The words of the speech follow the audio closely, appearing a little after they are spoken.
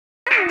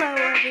Hello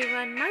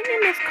everyone, my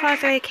name is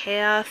Causeray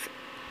Chaos,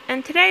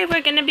 and today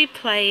we're going to be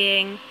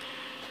playing...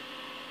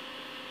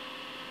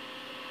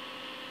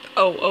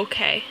 We're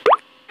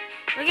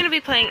going to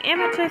be playing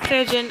Amateur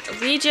Surgeon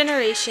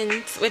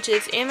Regenerations, which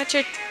is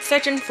Amateur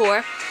Surgeon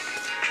 4.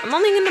 I'm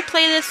only going to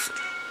play this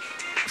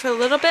for a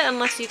little bit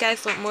unless you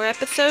guys want more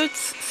episodes,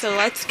 so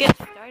let's get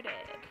started.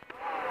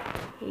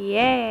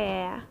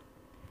 Yeah!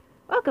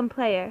 Welcome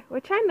player, we're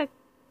trying to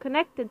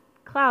connect to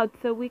cloud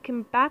so we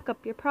can back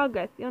up your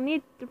progress. You'll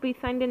need to be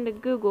signed into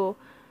Google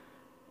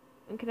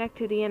and connect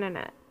to the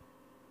internet.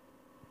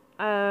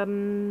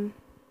 Can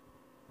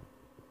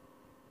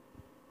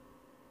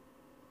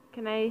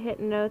I hit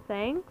no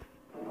thanks?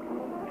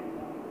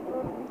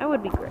 That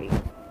would be great.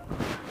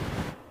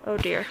 Oh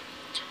dear.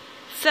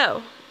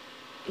 So,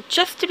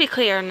 just to be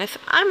clear on this,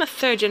 I'm a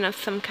surgeon of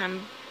some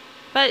kind,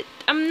 but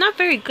I'm not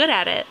very good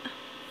at it.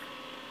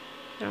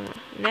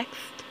 Next.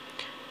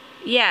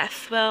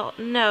 Yes, well,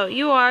 no,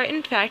 you are,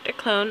 in fact, a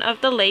clone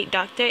of the late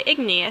Dr.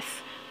 Igneous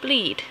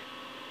Bleed.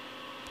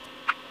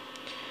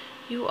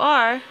 You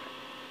are,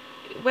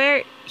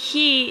 where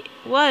he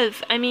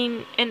was,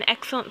 an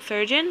excellent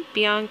surgeon,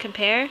 beyond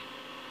compare.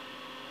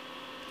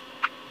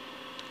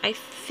 I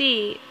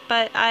see,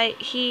 but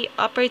he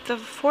operates a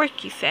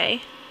fork, you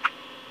say?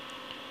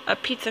 A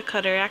pizza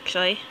cutter,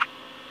 actually.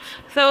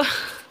 So,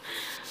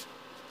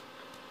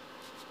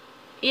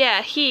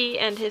 yeah, he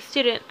and his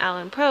student,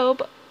 Alan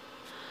Probe,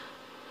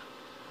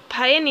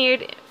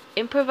 pioneered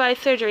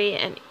improvised surgery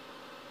and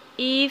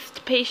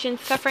eased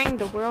patients suffering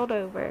the world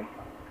over.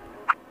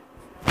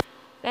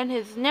 Then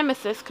his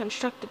nemesis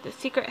constructed the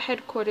secret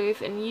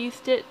headquarters and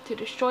used it to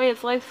destroy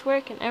his life's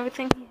work and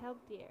everything he held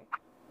dear.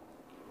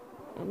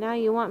 And now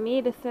you want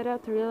me to set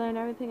out to relearn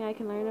everything I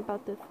can learn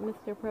about this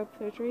Mr. Probe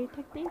surgery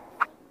techniques?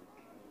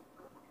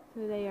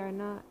 So they are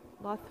not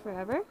lost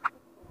forever?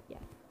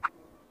 Yes.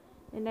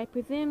 And I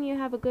presume you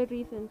have a good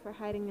reason for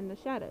hiding in the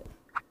shadows?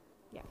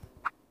 Yes.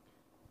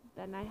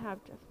 Then I have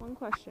just one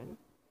question.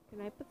 Can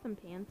I put some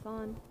pants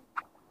on?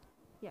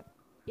 Yes.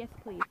 Yes,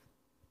 please.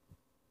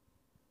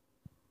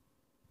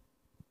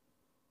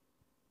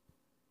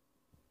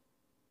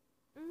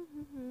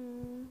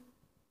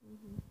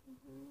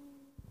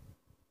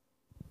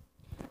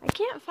 I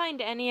can't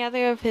find any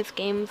other of his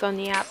games on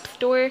the App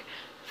Store,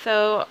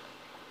 so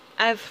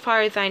as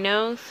far as I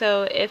know,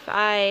 so if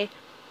I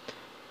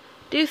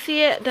do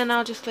see it, then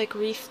I'll just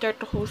restart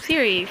the whole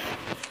series.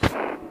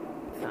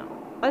 So,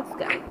 let's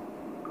go.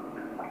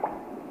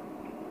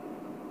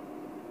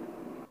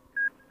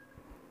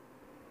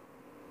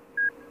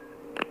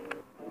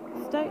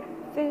 Start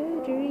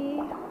surgery.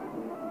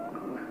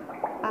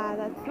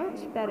 That's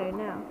much better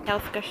now.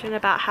 Discussion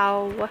about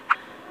how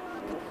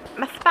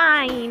my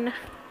spine.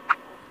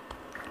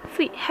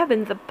 Sweet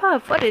heavens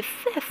above, what is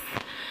this?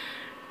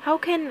 How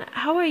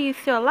are you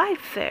still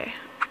alive, sir?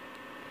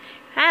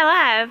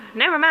 Alive?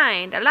 Never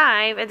mind.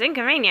 Alive is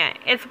inconvenient.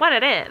 It's what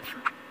it is.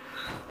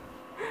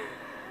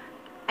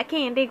 I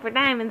can't dig for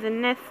diamonds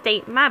in this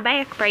state. My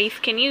back brace.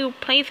 Can you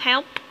please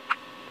help?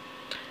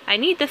 I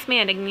need this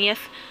man,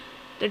 Igneous.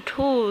 The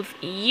tools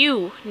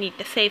you need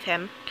to save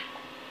him.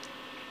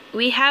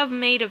 We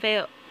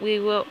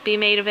will be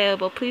made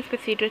available. Please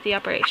proceed with the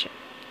operation.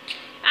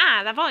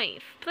 Ah, the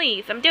voice.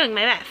 Please, I'm doing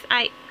my best.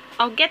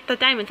 I'll get the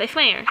diamonds, I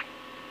swear.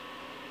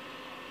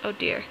 Oh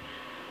dear.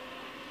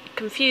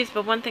 Confused,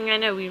 but one thing I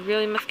know, we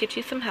really must get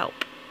you some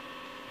help.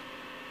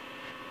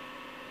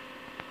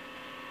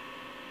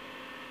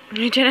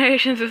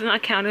 Regenerations does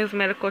not count as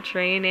medical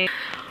training.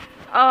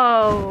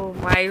 Oh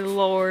my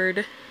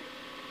lord.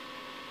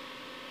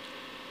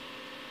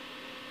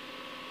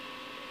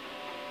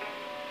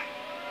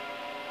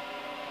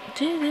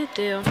 I'm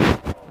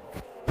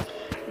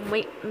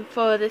waiting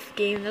for this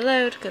game to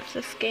load, because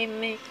this game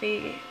makes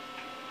me...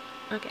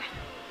 Okay.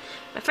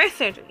 My first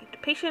surgery. The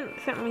patient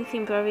certainly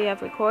seems worthy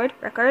of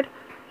record.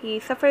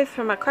 He suffers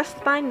from a crushed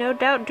spine, no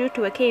doubt due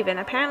to a cave-in.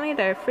 Apparently,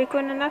 they're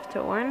frequent enough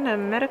to warrant a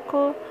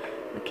mechanical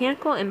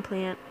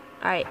implant.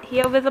 Alright,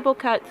 heal visible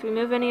cuts,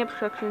 remove any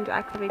obstructions,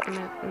 activate the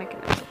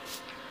mechanism.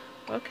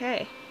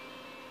 Okay.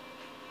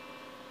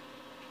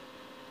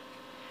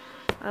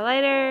 A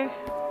lighter.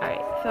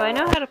 Alright, so I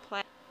know how to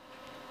play.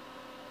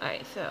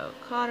 Alright, so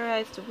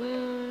cauterize the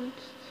wounds.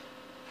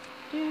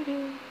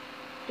 Do-do.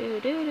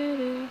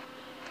 Do-do-do-do.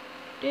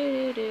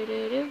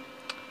 Do-do-do-do-do.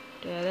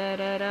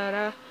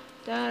 Da-da-da-da-da.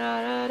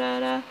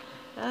 Da-da-da-da-da.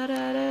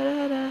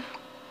 Da-da-da-da-da.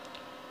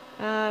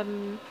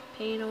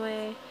 Pain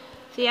away.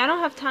 See, I don't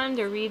have time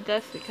to read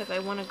this because I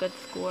want a good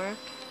score.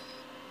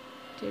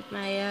 Did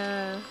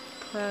my,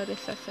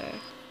 predecessor.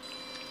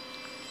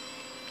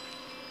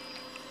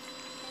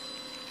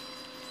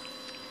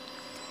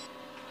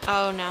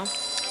 Oh no.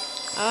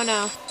 Oh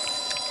no.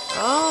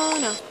 Oh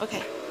no.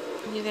 Okay.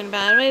 I'm using a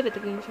bad way, but the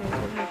green shirt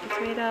will have to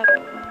straight up.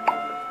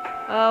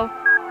 Oh.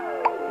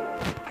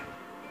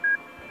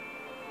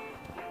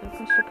 I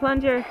pushed the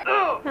plunger.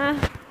 Huh?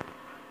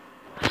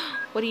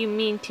 What do you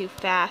mean too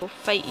fast? We'll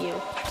fight you.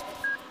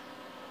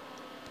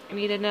 I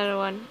need another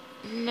one.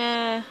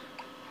 Nah.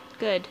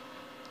 Good.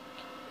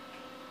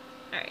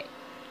 Alright.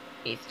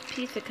 Use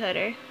pizza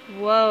cutter.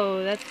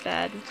 Whoa, that's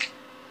bad.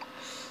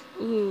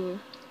 Ooh.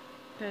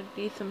 There'd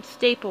be some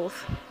staples.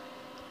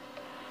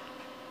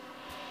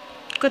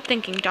 Good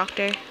thinking,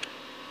 Doctor.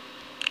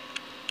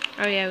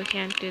 Oh yeah, we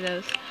can't do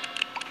those.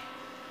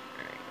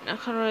 Alright, now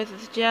colorize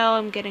this gel.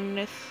 I'm getting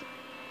the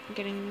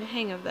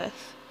hang of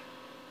this.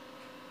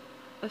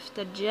 What's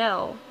the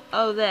gel?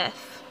 Oh, this.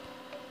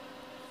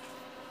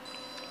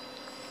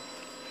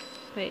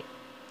 Wait.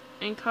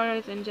 And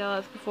colorize and gel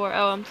as before.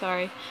 Oh, I'm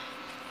sorry.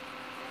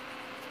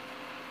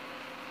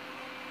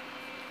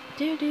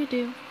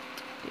 Do.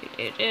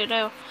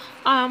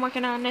 I'm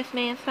working on this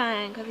man's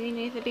spine because he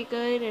needs to be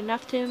good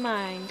enough to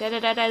mine. Da da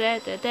da da da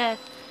da da.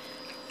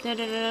 Da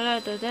da da da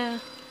da da.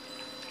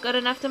 Good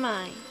enough to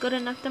mine. Good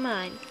enough to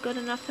mine. Good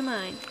enough to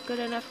mine. Good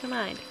enough to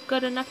mine.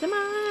 Good enough to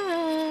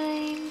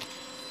mine.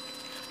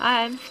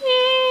 I'm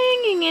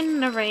singing in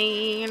the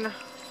rain.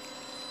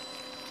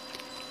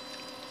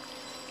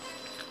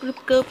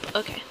 Goop goop.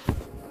 Okay.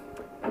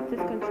 What's this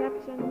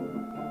contraption?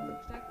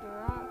 Extract the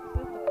rocks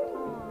with the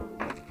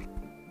tongs.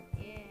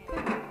 Yeah.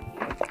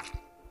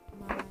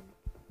 Come on.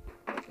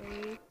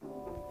 3.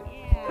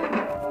 Yeah.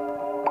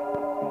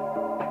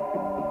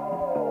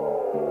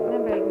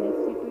 Remember, Agnes,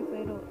 super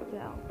fatal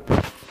gel.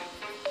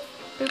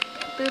 Boop,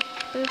 boop,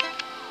 boop.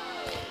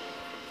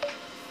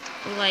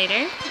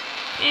 Lighter.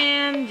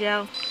 And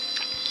gel.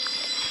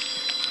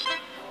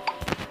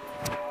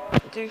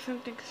 There's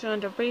something showing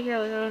debris here.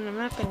 Let's go on the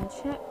map and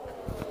check.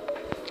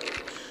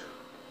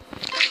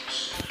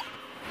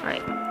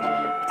 Alright.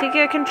 Take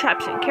your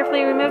contraption.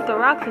 Carefully remove the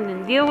rocks and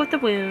then deal with the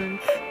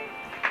wounds.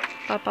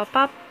 Pop, pop,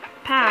 pop.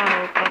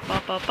 Pow. Pop,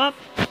 pop, pop, pop.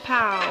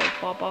 Pow.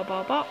 Pop, pop,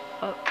 pop, pop.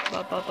 Up,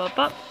 pop, pop, pop,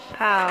 pop.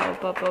 Pow.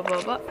 Pop, pop,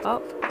 pop, pop.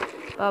 Up.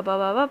 Pop, pop,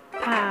 pop, pop.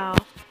 Pow.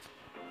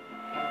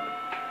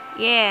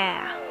 Yeah.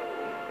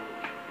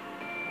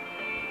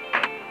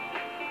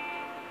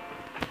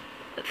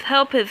 Let's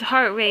help his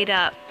heart rate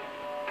up.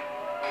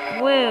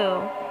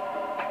 Woo.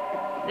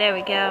 There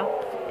we go.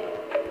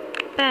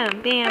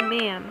 Bam, bam,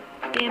 bam.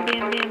 Bam,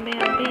 bam, bam,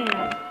 bam,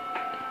 bam.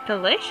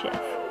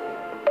 Delicious.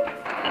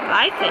 If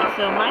I say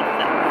so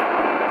myself.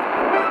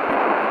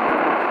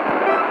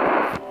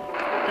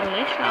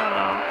 Delicious.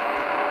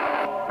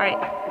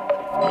 Alright.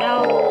 Now,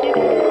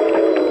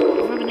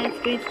 rubbing that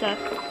screen stuff.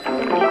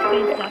 Rubbing that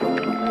screen stuff. The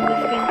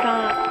screen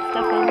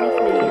stuff on this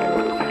man.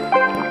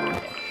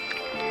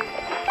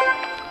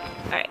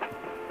 Alright.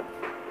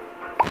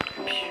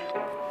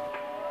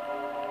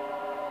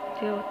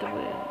 Deal with the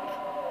wounds.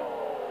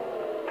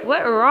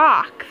 What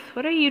rocks?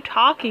 What are you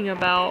talking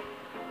about?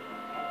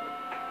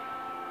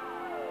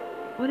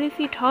 What is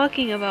he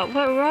talking about?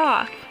 What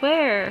rocks?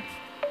 Where?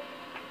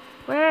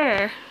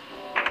 Where?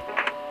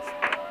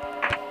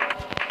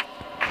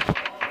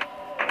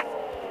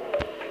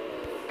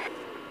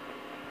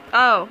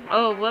 Oh,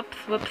 whoops.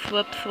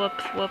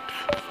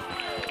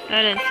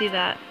 I didn't see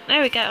that.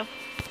 There we go.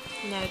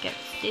 Now we get to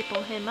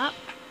staple him up.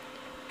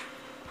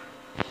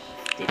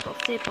 Staple.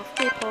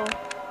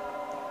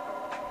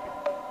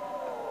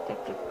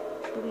 Take the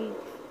bleed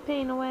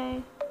pain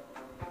away.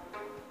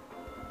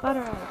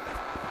 Causeray.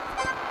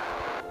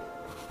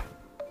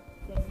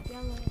 Then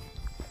yellow.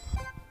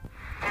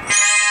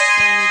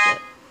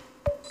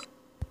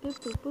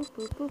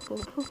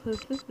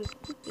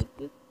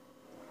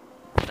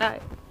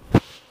 Alright.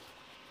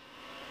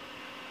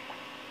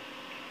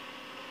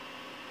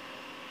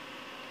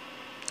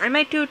 I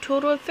might do a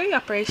total of 3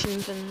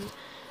 operations, and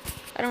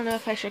I don't know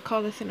if I should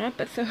call this an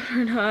episode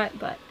or not,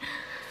 but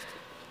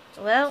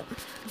well,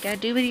 gotta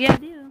do what you gotta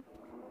do.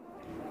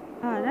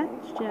 Oh, that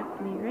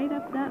jacked me right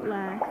up that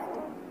last.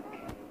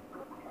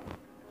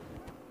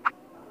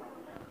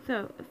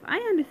 So, if I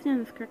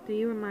understand this correctly,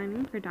 you were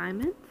mining for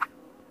diamonds?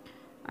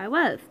 I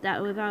was.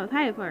 That was what I was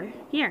hired for.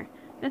 Here,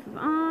 this is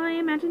all I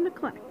imagined to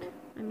collect.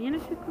 I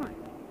managed to collect.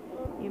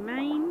 Your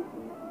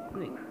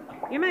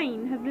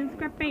mine has been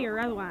scrapped bare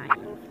otherwise.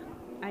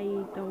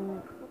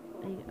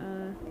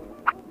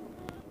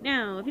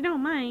 Now, if you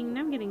don't mind,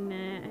 I'm getting the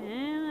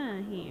hell out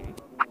of here.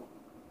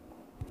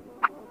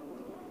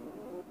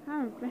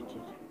 How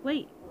wretched.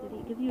 Wait, did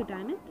he give you a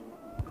diamond?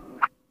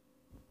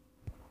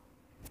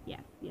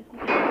 Yes, he did.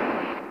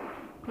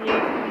 Please,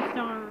 3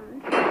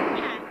 stars.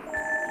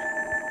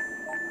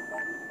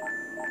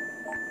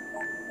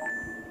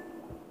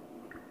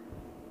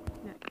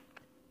 Yes. Next.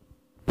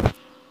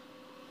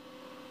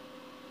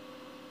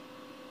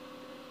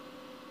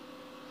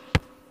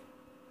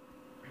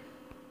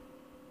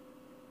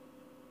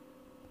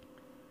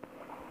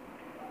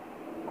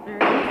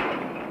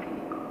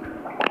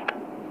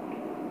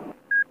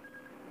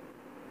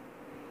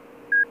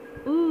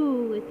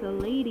 Ooh, it's a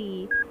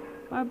lady.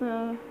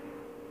 Barbara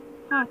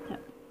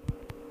Hotep.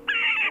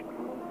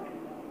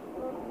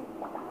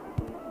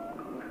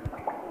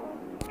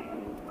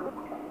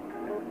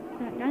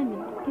 That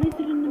diamond. Place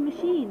it in the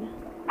machine.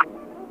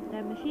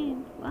 That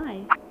machine?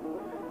 Why?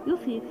 You'll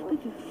see, this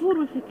place is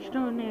full of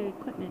extraordinary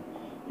equipment.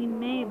 He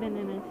may have been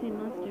an insane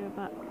monster,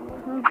 but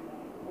her...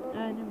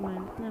 never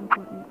mind, it's not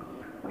important.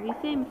 But we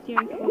say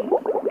mysterious voice.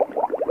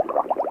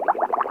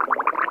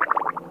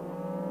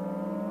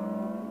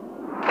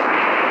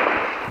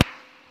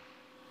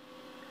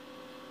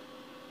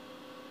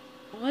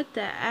 about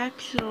the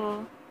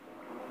actual...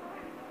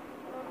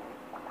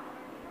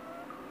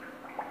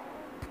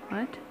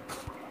 What?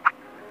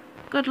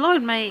 Good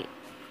lord, my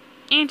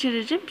ancient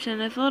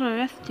Egyptian is a little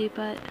rusty,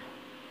 but...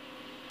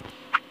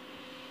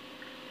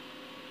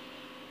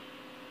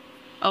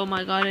 Oh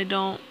my god, I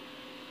don't...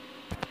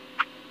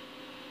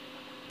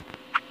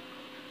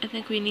 I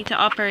think we need to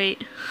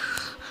operate.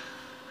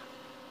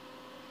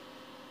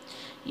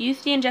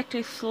 Use the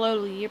injector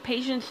slowly. Your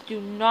patients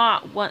do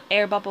not want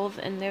air bubbles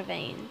in their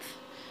veins.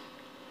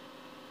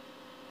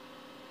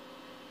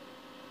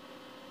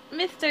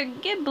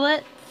 Mr.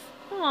 Giblets.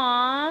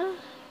 Aww.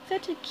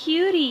 Such a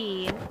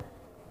cutie.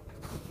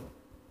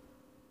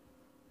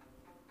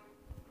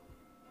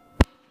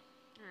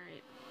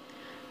 Alright.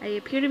 I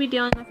appear to be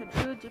dealing with a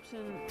true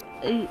Egyptian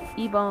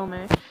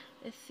embalmer.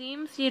 It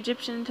seems the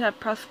Egyptians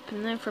have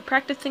prospered for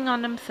practicing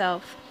on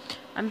themselves.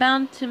 I'm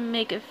bound to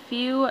make a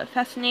few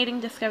fascinating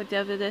discoveries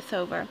after this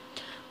over.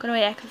 Cut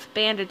away excess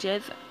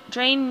bandages,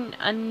 drain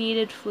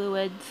unneeded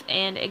fluids,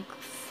 and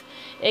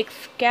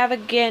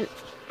excavate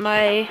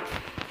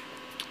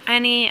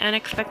any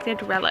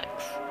unexpected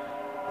relics.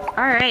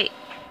 Alright.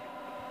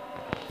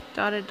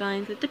 Dotted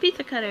lines with the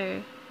pizza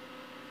cutter.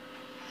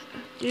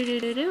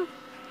 Do-do-do-do.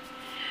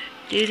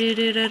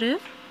 Do-do-do-do-do.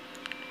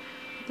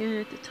 Do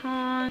it at the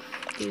top.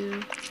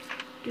 Do,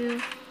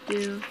 do,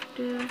 do,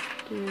 do,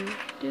 do,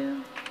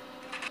 do.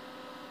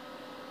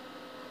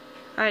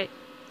 Alright.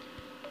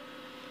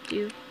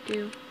 Do.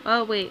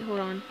 Oh, wait, hold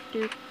on.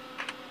 Do.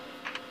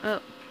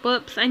 Oh,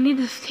 whoops, I need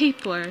a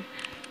stapler.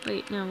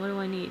 Wait, no, what do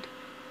I need?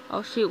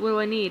 Oh, shoot, what do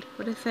I need?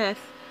 What is this?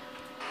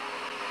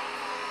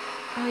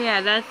 Oh,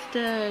 yeah, that's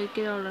to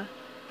get all the...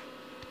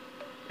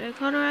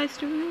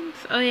 cauterized rooms?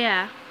 Oh,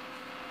 yeah.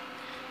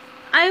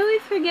 I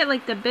always forget,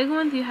 like, the big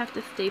ones, you have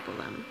to staple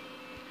them.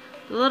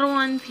 The little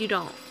ones, you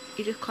don't.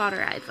 You just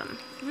cauterize them.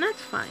 And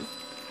that's fine.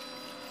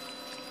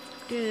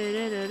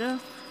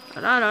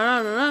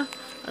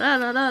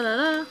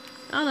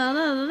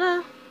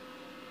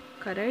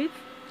 Cutters.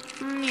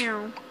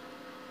 Meow.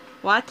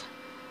 What?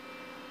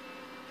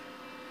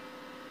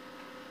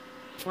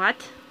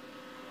 What?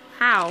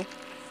 How?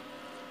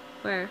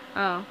 Where?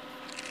 Oh.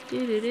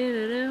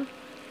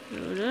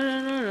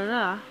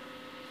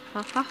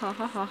 Ha ha ha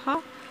ha ha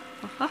ha.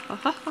 Ha ha ha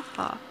ha ha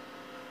ha.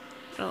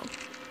 Oh.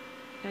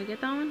 Did I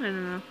get that one? I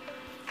don't know.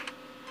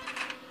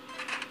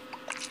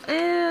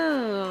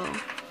 Ew.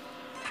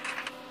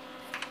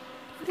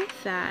 What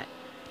is that?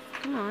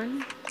 Come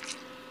on.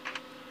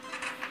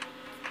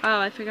 Oh,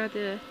 I forgot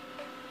to...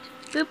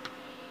 Boop.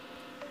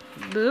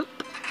 Boop.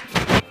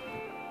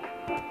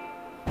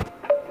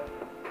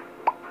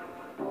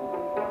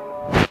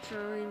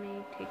 Slowly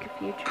may take a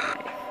few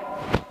tries.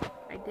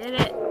 I did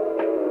it.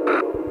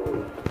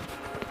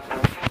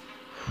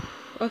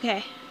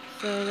 Okay.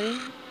 Slowly.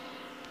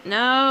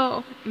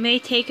 No. May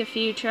take a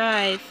few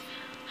tries.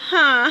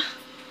 Huh.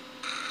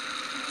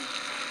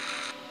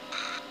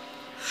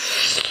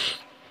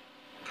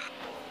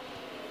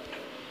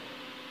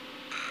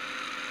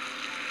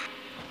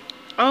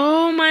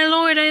 Oh my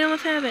lord, I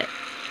almost have it.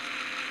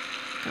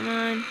 Come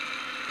on.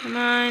 Come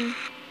on.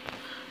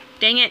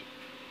 Dang it.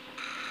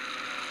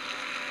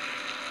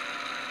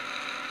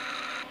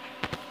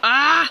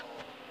 Ah!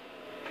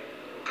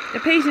 The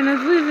patient is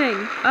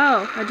losing.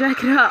 Oh, I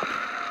drank it up.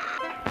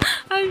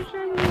 I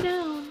drank it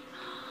down.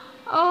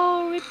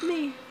 Oh, rip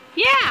me.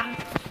 Yeah!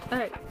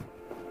 Alright.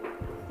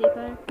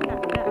 Stapler.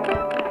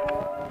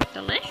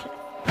 Delicious.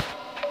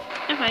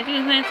 If I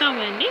do myself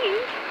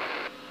indeed.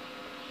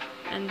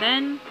 And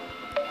then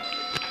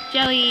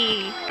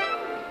jelly.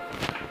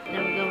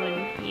 Now we go in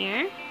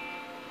here.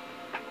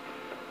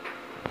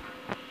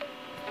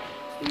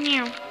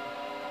 Meow.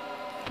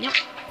 Yep.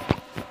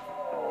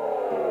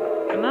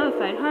 A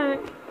modified heart.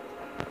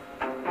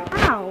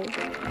 Ow.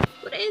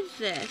 What is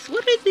this?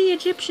 What did the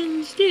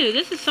Egyptians do?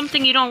 This is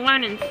something you don't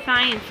learn in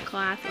science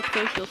class or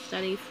social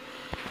studies.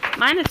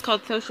 Mine is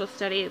called social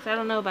studies. I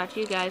don't know about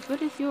you guys.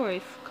 What is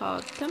yours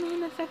called? Tell me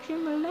in the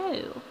section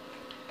below.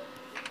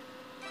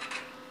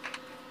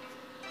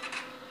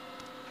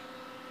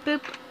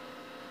 Boop.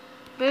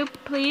 Boop,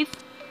 please.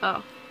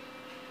 Oh.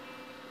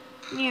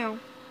 Meow.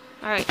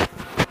 Alright.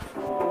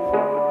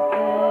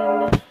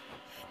 And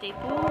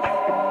staples.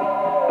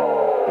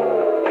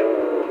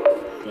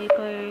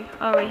 Stapler.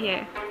 Oh, right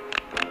here.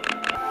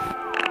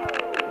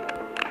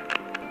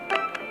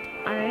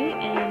 Alright,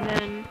 and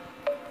then...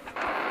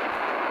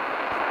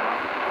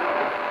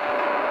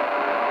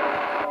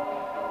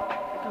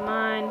 Come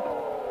on.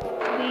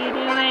 What are you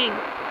doing?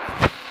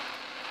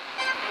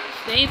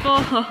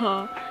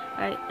 Staple.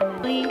 Alright,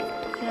 and then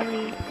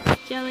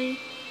jelly,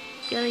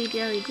 jelly, jelly,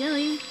 jelly,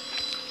 jelly,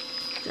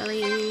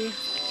 jelly,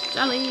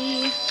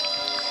 jelly,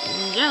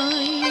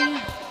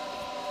 jelly.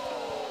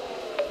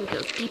 We go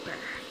deeper.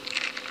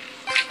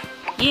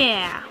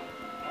 Yeah.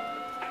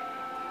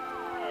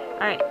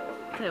 Alright,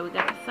 so we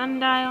got the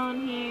sundial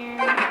in here,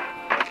 a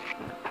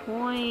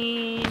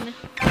coin.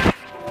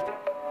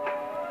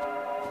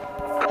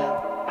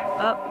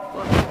 Oh,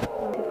 whoops,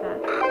 too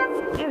fast.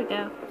 There we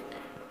go.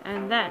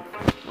 And then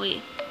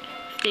we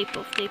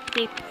Staple, staple,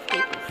 staple,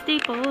 staple,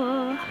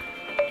 staple.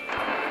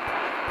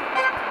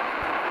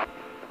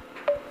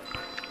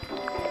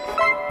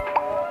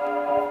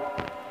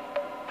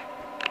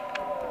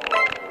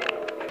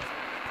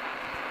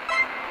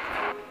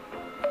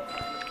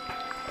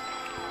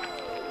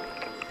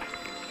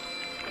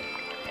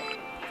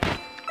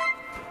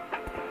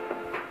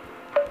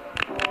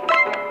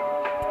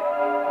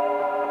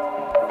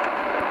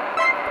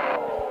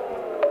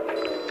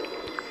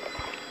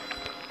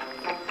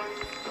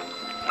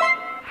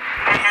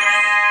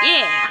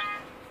 Yeah!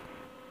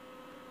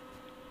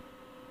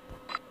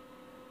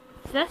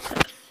 That's a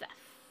success.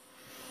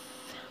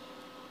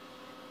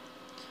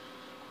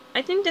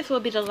 I think this will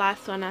be the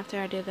last one after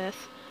I do this.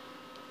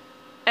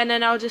 And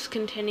then I'll just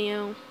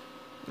continue.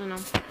 I don't know.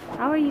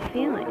 How are you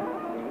feeling?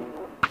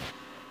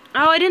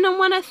 Oh, I didn't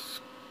want to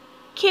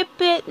skip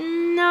it.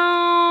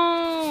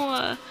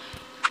 No!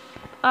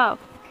 Oh.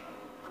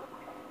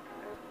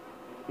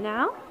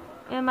 Now?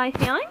 Am I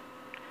feeling?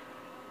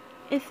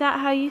 Is that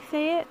how you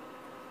say it?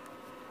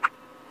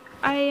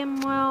 I am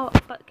well,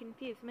 but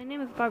confused. My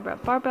name is Barbara.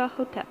 Barbara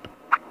Hotep.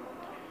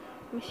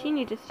 The machine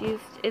you just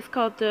used is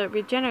called the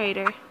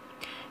Regenerator.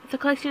 It's a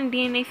collection of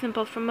DNA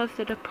samples from most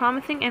of the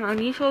promising and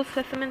unusual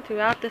specimens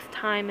throughout this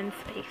time and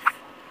space.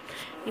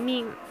 You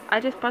mean I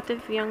just brought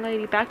this young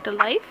lady back to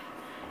life?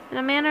 In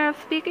a manner of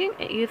speaking,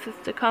 it uses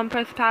the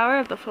compressed power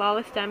of the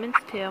flawless diamonds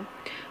too.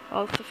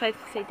 Well, suffice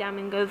to say,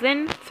 diamond goes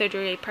in,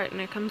 surgery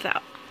partner comes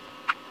out.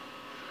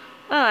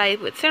 Well, I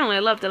would certainly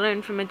love to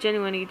learn from a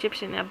genuine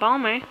Egyptian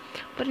embalmer.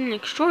 What an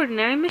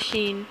extraordinary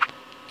machine.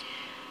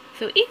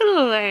 So eager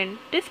to learn.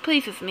 This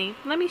pleases me.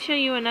 Let me show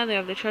you another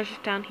of the treasures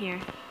down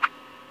here.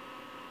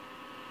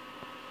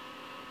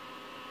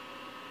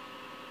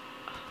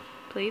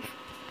 Please.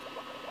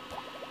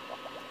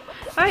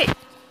 Alright.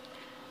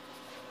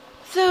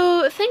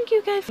 So, thank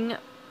you guys.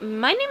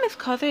 My name is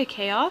Causeray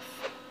Chaos,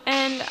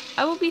 and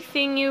I will be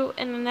seeing you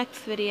in the next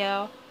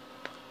video.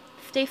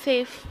 Stay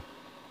safe.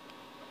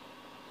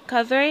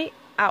 Causeray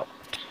out.